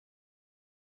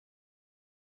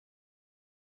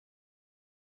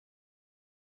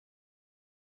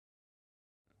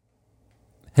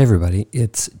Hey everybody,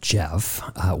 it's Jeff.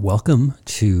 Welcome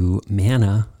to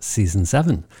MANNA Season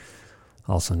 7,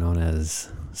 also known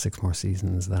as 6 more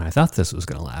seasons than I thought this was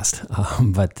going to last.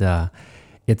 But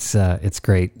it's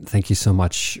great. Thank you so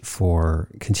much for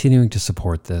continuing to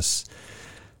support this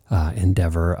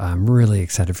endeavor. I'm really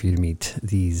excited for you to meet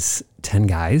these 10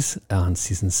 guys on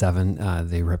Season 7.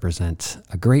 They represent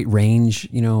a great range,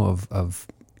 of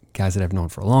guys that I've known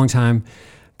for a long time,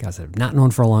 guys that I've not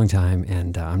known for a long time,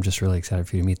 and I'm just really excited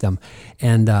for you to meet them.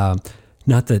 And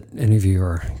not that any of you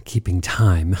are keeping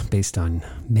time based on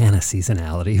MANNA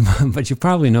seasonality, but you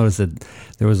probably noticed that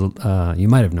there was, you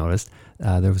might have noticed,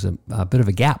 there was a bit of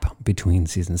a gap between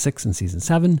Season 6 and Season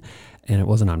 7, and it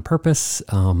wasn't on purpose,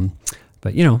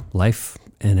 but life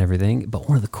and everything. But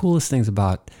one of the coolest things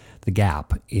about the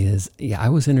gap is, I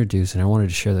was introduced, and I wanted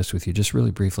to share this with you just really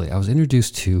briefly. I was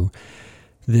introduced to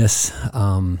this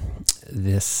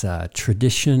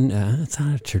tradition. It's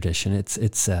not a tradition.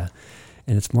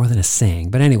 And it's more than a saying.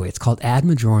 But anyway, it's called Ad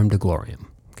Majorem de Gloriam,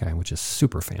 okay, which is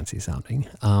super fancy sounding.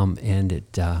 And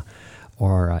it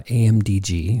or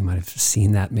AMDG. You might have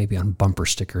seen that maybe on bumper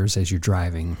stickers as you're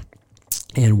driving.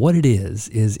 And what it is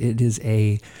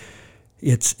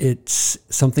it's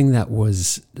something that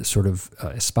was sort of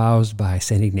espoused by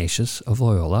St. Ignatius of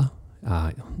Loyola.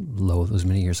 It was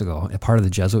many years ago, a part of the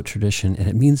Jesuit tradition, and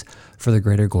it means for the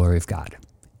greater glory of God,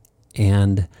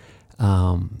 and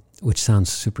which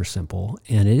sounds super simple,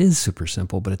 and it is super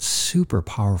simple, but it's super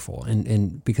powerful,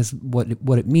 and because what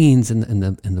it means and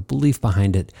the belief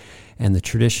behind it, and the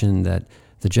tradition that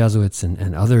the Jesuits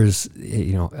and others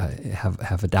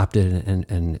have adopted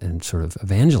and sort of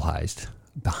evangelized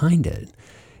behind it,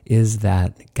 is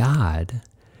that God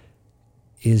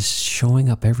is showing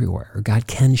up everywhere, or God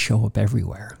can show up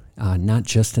everywhere, not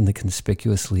just in the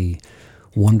conspicuously,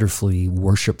 wonderfully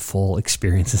worshipful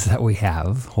experiences that we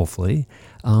have, hopefully,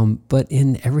 but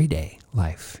in everyday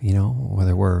life,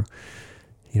 whether we're,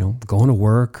 going to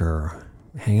work or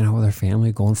hanging out with our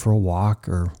family, going for a walk,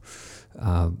 or,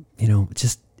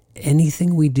 just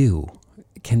anything we do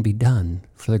can be done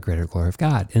for the greater glory of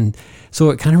God. And so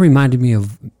it kind of reminded me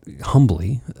of,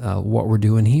 humbly, what we're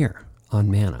doing here on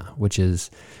MANNA, which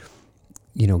is,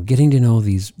 getting to know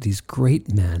these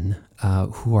great men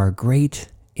who are great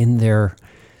in their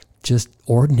just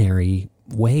ordinary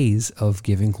ways of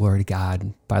giving glory to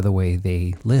God by the way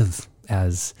they live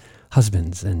as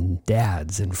husbands and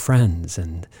dads and friends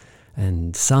and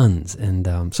sons.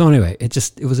 And so anyway, it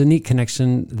was a neat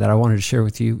connection that I wanted to share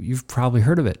with you. You've probably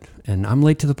heard of it, and I'm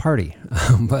late to the party,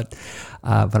 but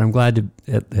I'm glad to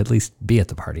at least be at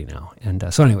the party now. And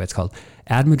so anyway, it's called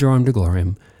Ad Majorem de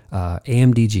Gloriam,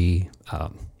 AMDG,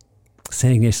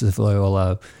 St. Ignatius of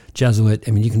Loyola, Jesuit.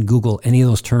 I mean, you can Google any of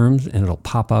those terms, and it'll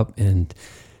pop up, and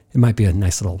it might be a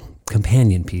nice little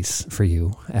companion piece for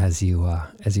you as you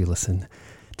listen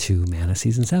to MANNA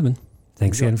Season 7.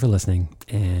 Thanks again for listening,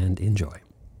 and enjoy.